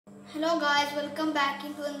Hello guys, welcome back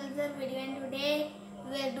into another video, and today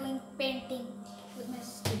we are doing painting with my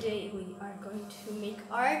sister. Today we are going to make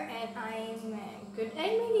art, and I'm good at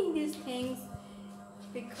making these things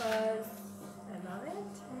because I love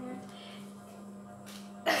it.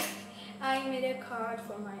 And I made a card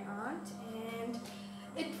for my aunt, and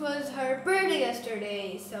it was her birthday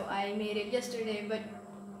yesterday, so I made it yesterday, but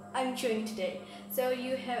I'm showing today. So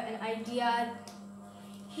you have an idea.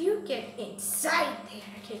 You get inside there.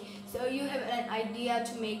 Okay, so you have an idea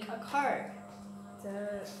to make a card. So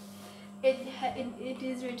it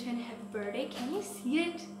is written happy birthday. Can you see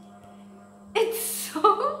it? It's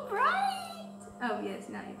so bright. Oh yes,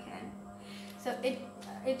 now you can. So it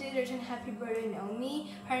is written happy birthday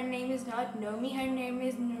Naomi. Her name is not Naomi, her name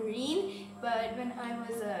is Noreen. But when I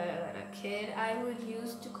was a kid, I would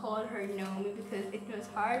used to call her Naomi because it was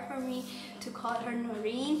hard for me to call her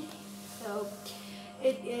Noreen. So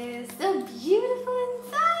it is so beautiful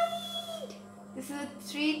inside. This is a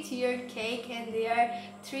 3-tiered cake, and there are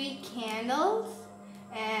 3 candles,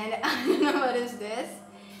 and I don't know what is this.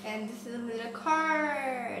 And this is a little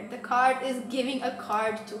card. The card is giving a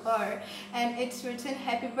card to her, and it's written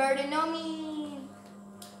happy birthday Naomi.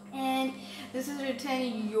 And this is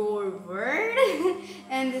written your word,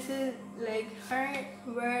 and this is like her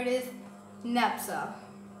word is Napsa.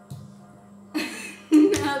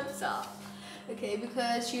 Napsa. Okay,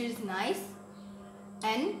 because she is nice.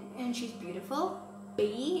 N, and she's beautiful.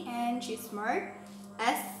 B, and she's smart.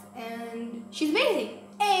 S, and she's amazing.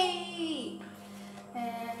 A,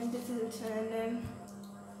 and this is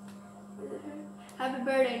happy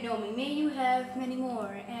birthday Naomi. May you have many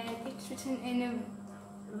more. And it's written in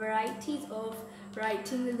varieties of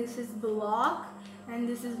writing. This is block, and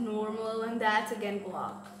this is normal, and that's again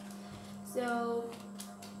block. So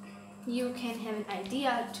you can have an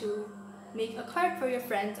idea to make a card for your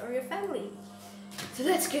friends or your family. So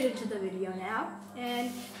let's get into the video now, and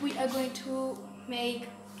we are going to make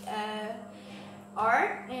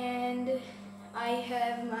art, and I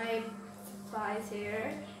have my supplies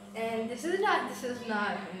here, and this is not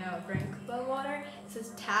drinkable water. This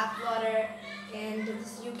is tap water, and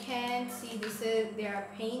this, you can see there are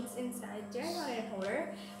paints inside. They're not in a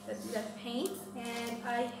holder, but these are paints, and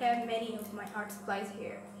I have many of my art supplies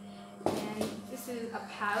here. And this is a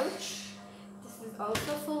pouch. This is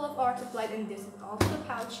also full of art supplies, and this is also a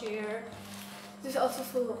pouch here. This is also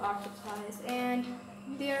full of art supplies, and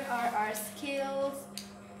there are our scales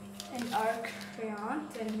and our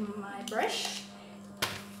crayons and my brush.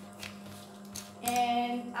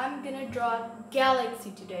 And I'm gonna draw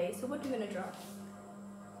galaxy today. So what are you gonna draw?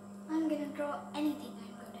 I'm gonna draw anything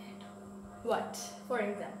I'm good at. What, for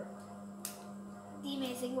example? The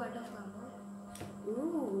amazing world of Gumball.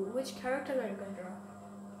 Ooh, which character are you gonna draw?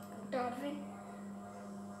 Darwin.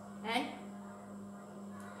 And?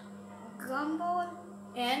 Gumball.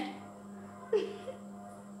 And?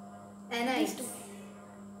 And These ice. two.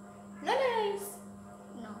 Not ice.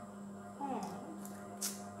 No. Oh.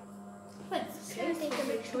 Let's Can I take a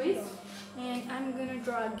big choice. And I'm gonna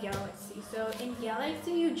draw a galaxy. So in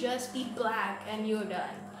galaxy, you just eat black and you're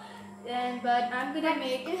done. But I'm gonna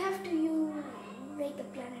make. You have to make the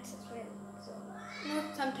planets as well. So No,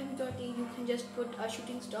 sometimes you can just put a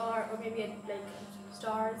shooting star or maybe like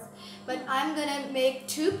stars. But I'm gonna make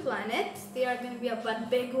 2 planets. They are gonna be one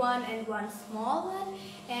big one and one small one.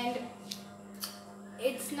 And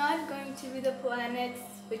it's not going to be the planets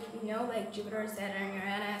which we know, like Jupiter, Saturn,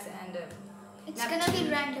 Uranus, and it's Neptune. gonna be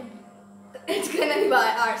random. It's gonna be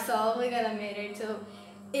by ourselves. We're gonna make it. So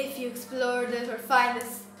if you explore this or find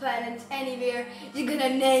this planet anywhere, you're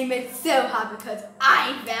gonna name it so hard because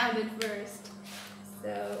I found it first.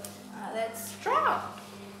 So let's draw.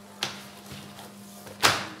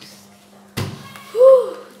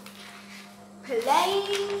 Whew.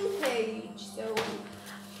 Plain page. So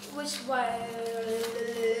which one?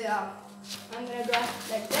 I'm gonna draw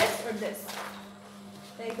like this or this.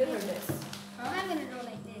 Very good, or this? I'm gonna draw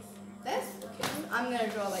like this. This? Okay. So I'm gonna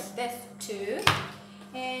draw like this too.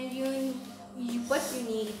 And what you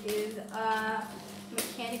need is a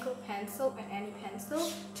mechanical pencil and any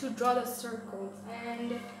pencil to draw the circles.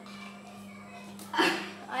 And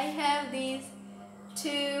I have these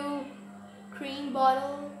 2 cream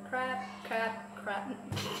bottle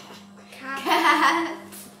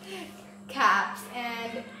caps,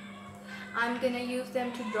 and I'm gonna use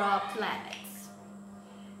them to draw planets.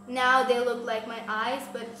 Now they look like my eyes,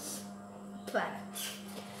 but planets.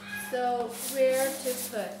 So where to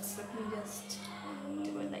put? Let me just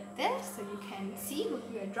do it like this so you can see what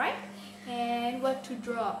we are drawing and what to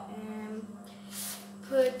draw. And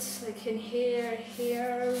put like in here,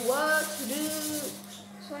 what to do.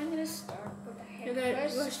 So I'm gonna start with the You're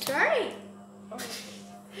first. starting.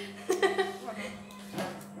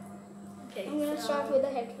 Okay, I'm gonna start with the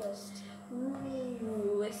head first.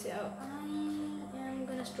 Ooh, so I am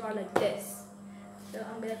gonna start like this. So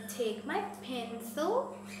I'm gonna take my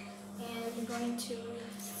pencil and I'm going to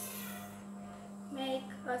make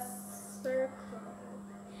a circle.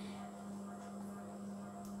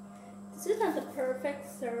 This is not the perfect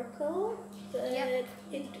circle, but Yep.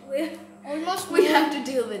 it will. Almost We no have to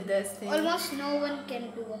deal with this thing. Almost no one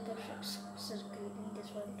can do a perfect circle in this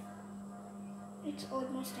world. It's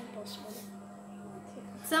almost impossible.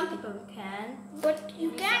 Some people can. But you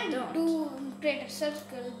and can some create a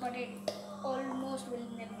circle, but it almost will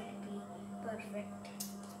never be perfect.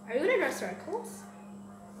 Are you gonna draw circles?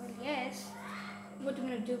 Well, yes. What are you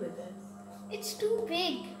gonna do with this? It's too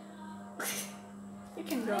big. You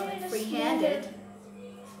can draw I it need a free-handed.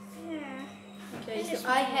 Yeah. Okay, It is so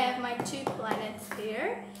I have my 2 planets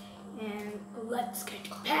here, and let's get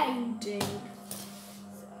painting.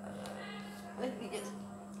 So, let me just.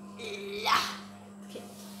 Okay,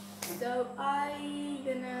 so I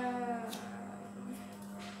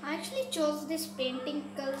actually chose this painting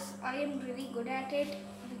because I am really good at it,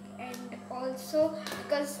 and also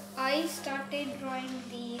because I started drawing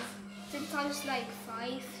these since I was like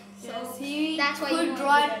 5. So yes, he that's why could you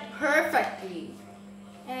draw know it perfectly,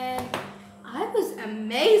 and I was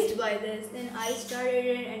amazed by this. And I started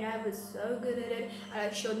it, and I was so good at it. And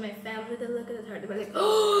I showed my family to look at it. They were like,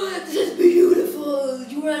 "Oh, this is beautiful!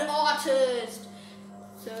 You are an artist."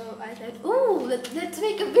 So I said, "Oh, let's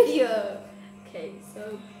make a video." Okay,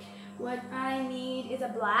 so what I need is a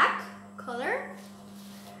black color,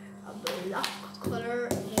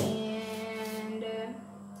 and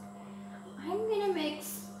I'm gonna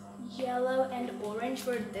mix yellow and orange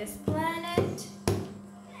for this planet.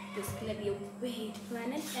 This is gonna be a white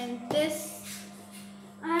planet, and this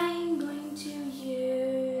I'm going to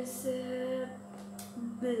use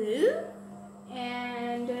blue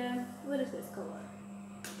and what is this color?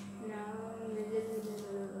 No,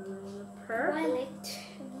 purple.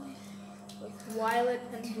 Violet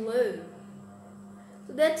and blue.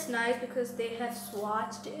 So that's nice because they have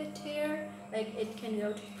swatched it here. Like it can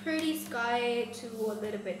go to pretty sky to a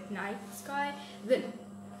little bit night sky. Then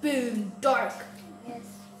boom, dark. Yes.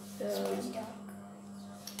 So It's dark.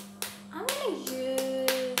 I'm gonna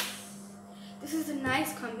use. This is a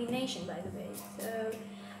nice combination, by the way. So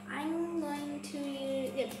I'm going to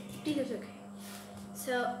use. Yeah, this is okay.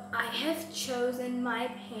 So I have chosen my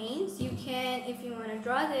paints. You can, if you want to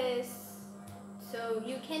draw this. So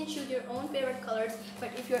you can choose your own favorite colors, but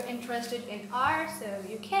if you're interested in art, so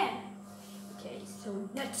you can. Okay, so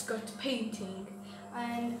let's go to painting.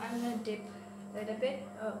 And I'm gonna dip a little bit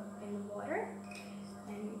in the water,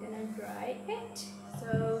 and I'm gonna dry it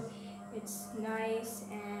so it's nice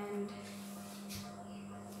and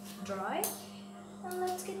dry. And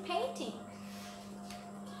let's get painting.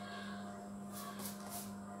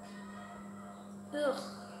 Ugh,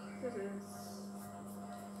 this is.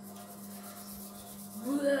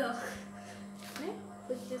 Ugh.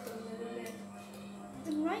 Put this a little bit.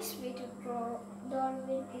 The nice way to draw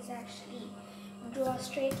Darwin is actually draw a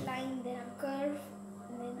straight line, then a curve,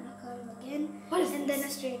 and then a curve again, What is and this? then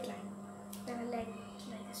a straight line, then a leg,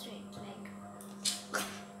 like a straight leg.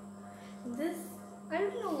 This I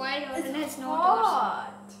don't know why Darwin is has no doors.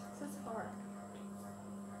 hard. This is hard.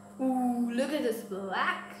 Ooh, look at this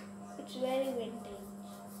black. It's very vintage.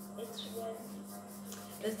 It's very.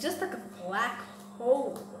 It's just like a black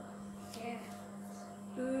hole. Yeah.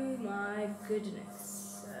 Oh my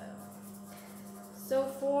goodness. So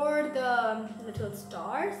for the little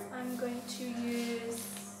stars, I'm going to use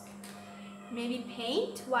maybe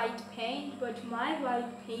paint, white paint, but my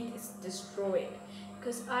white paint is destroyed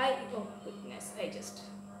because oh goodness, I just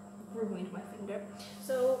ruined my finger.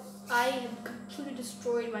 So I have completely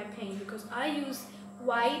destroyed my paint because I use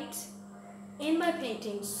white in my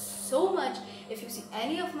paintings so much. If you see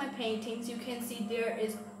any of my paintings, you can see there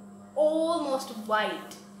is almost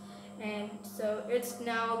white, and so it's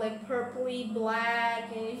now like purpley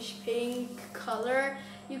blackish pink color.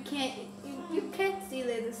 You can't see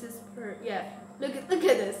that this is look at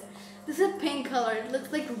this. This is a pink color. It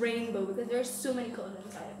looks like rainbow because there's so many colors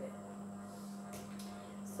inside of it.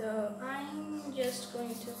 So I'm just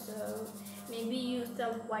going to maybe use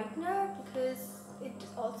the whitener because it's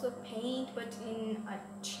also paint but in a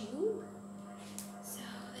tube. So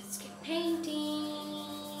let's get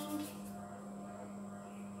painting.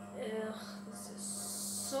 Ugh, this is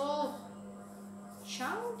so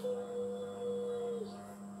chunky.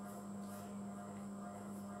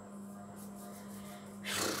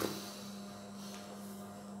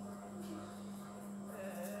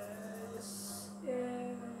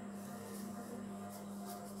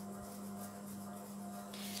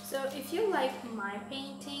 So if you like my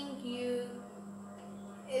painting,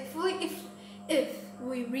 if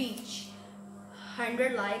we reach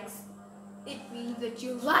 100 likes, it means that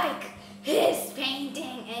you like his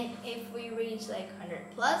painting, and if we reach like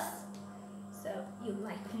 100 plus, so you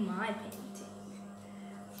like my painting.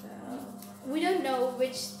 So we don't know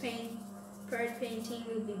which bird painting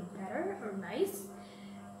will be better or nice,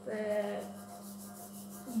 but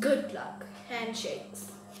good luck.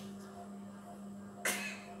 Handshakes.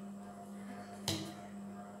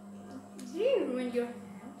 Did you ruin your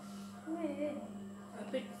hand?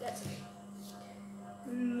 But that's okay.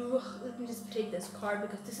 Let me just take this card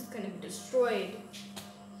because this is going to be destroyed.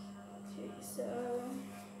 Okay, so.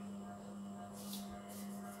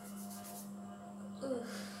 Ugh.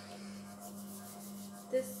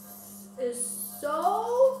 This is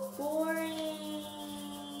so boring.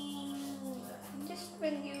 Just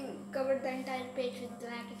when you cover the entire page with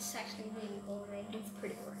black, it's actually really boring. It's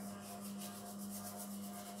pretty boring.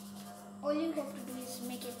 All you have to do is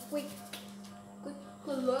make it quick.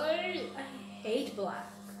 Color. I hate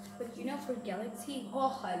black, but you know, for Galaxy,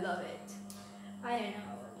 oh, I love it. I don't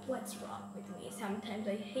know what's wrong with me. Sometimes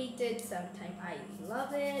I hate it, sometimes I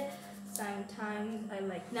love it, sometimes I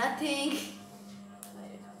like nothing. I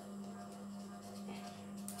don't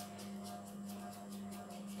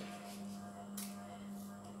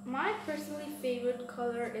know. My personally favorite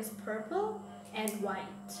color is purple and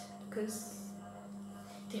white because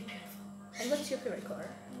they're beautiful. And what's your favorite color?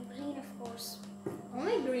 Green, of course.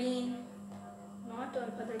 Only green, not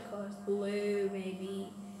on other colors. Blue,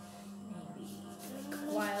 maybe like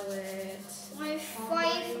violet.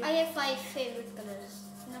 I have 5 favorite colors.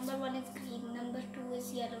 Number 1 is green, number 2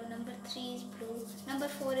 is yellow, number 3 is blue, number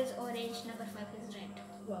 4 is orange, number 5 is red.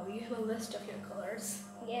 Wow, you have a list of your colors.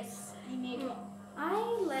 Yes, I made it.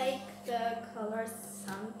 I like the colors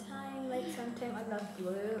sometimes. Like sometimes I love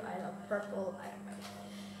blue, I love purple. I don't know.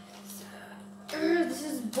 This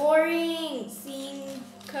is boring.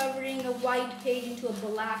 Covering a white page into a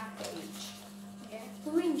black page. Yeah.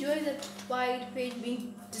 Who enjoys a white page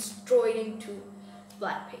being destroyed into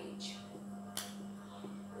black page?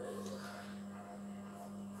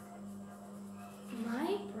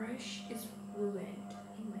 My brush is ruined.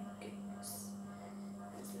 Oh my goodness.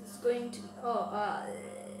 This is going to.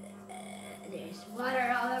 There's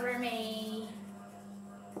water all over me.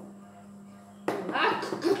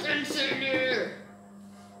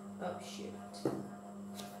 Oh shoot.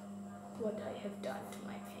 What I have done to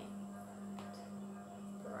my paint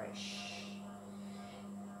brush.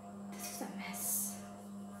 This is a mess.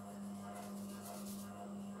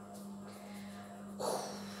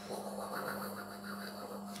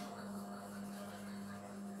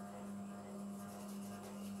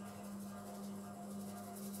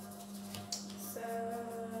 So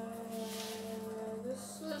this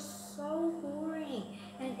is so boring.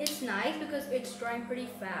 And it's nice because it's drying pretty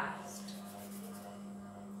fast.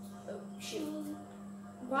 Oh shoot.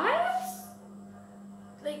 Why?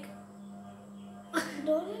 Like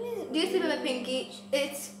do you see my pinky?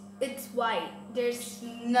 It's white. There's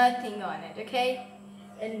nothing on it, okay?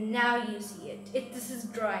 And now you see it. This is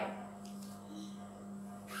dry.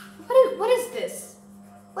 What is this?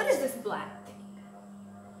 What is this black thing?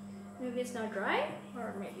 Maybe it's not dry,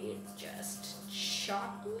 or maybe it's just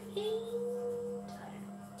chalky paint. I don't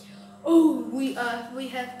know. Oh, we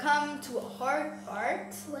have come to a hard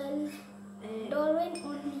part. Well, Darwin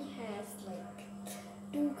only has like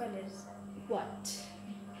 2 colors. What?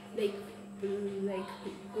 Like green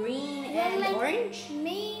Well, and like, orange?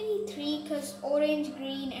 Maybe 3, because orange,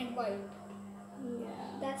 green, and white. Yeah.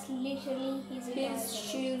 That's literally his entire His color.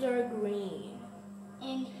 shoes are green.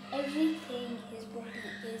 And everything, his body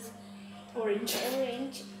is Orange.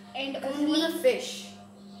 orange, and Because he was a fish.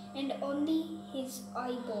 only his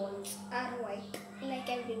eyeballs are white, like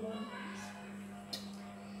everyone.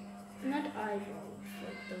 Not eyeballs,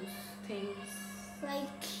 like those things.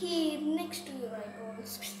 Like here, next to your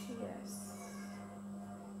eyeballs. Yes.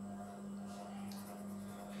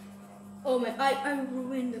 Oh my, I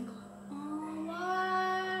ruined the color. Oh,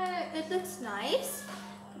 why? It looks nice,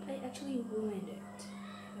 but I actually ruined it.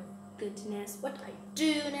 Oh goodness, what I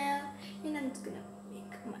do now? And I'm just gonna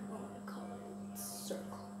make my own colored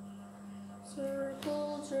circle.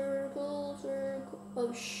 Circle, circle, circle.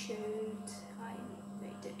 Oh shoot, I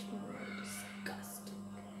made it more disgusting.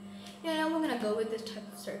 Yeah, we're gonna go with this type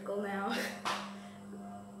of circle now.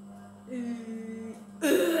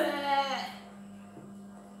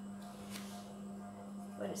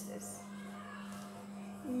 What is this?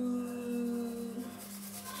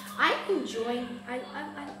 I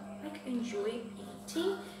like enjoy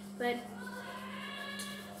painting, but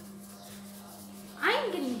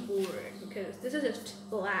I'm getting because this is just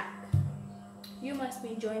black. You must be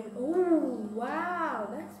enjoying. Oh wow,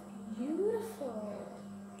 that's beautiful.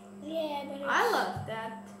 Yeah, but it's I love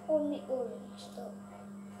that. only orange though.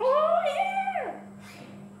 Oh yeah.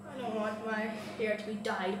 I don't want my hair to be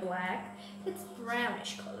dyed black. It's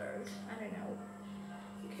brownish colored. I don't know.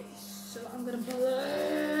 Okay, so I'm gonna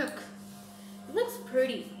black. It looks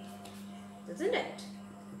pretty, doesn't it?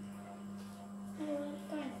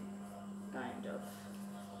 Kind of.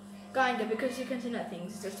 Kind of, because you can see nothing.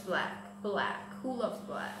 It's just black. Black. Who loves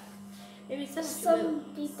black? Maybe some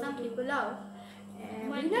people love. And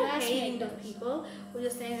My we're not classmate hating the does. people. We're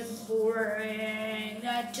just saying it's boring.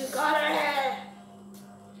 Not too color.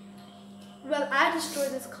 Well, I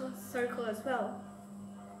destroyed this circle as well.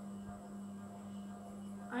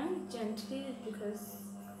 I'm gently because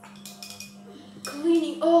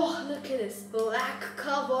cleaning. Oh, look at this black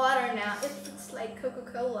cup water now. It looks like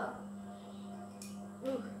Coca-Cola.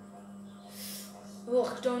 Ooh.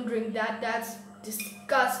 Ugh, don't drink that. That's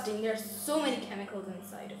disgusting. There's so many chemicals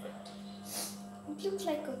inside of it. It looks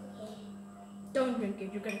like a Don't drink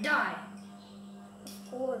it. You're gonna die.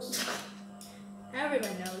 Of course.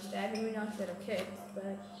 Everyone knows that. Maybe not little kids,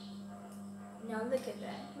 but now look at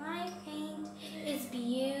that. My paint is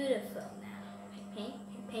beautiful now. My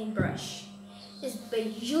paintbrush is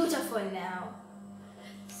beautiful now.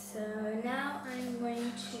 So now I'm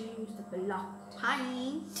going to use the block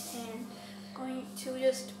paint and going to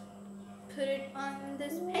just put it on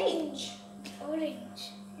this page.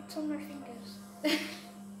 Orange. It's on my fingers.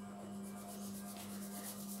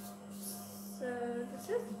 So this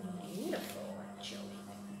is beautiful actually.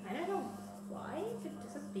 I don't know why, but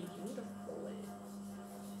this is beautiful.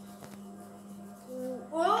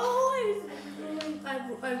 Oh,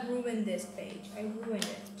 I ruined this page. I ruined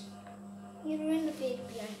it. You ruined the page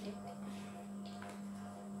behind it.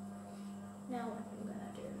 Now what I'm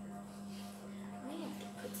gonna do? I have to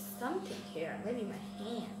put something here. Maybe my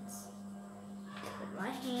hands. But my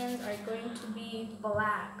hands are going to be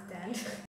black then.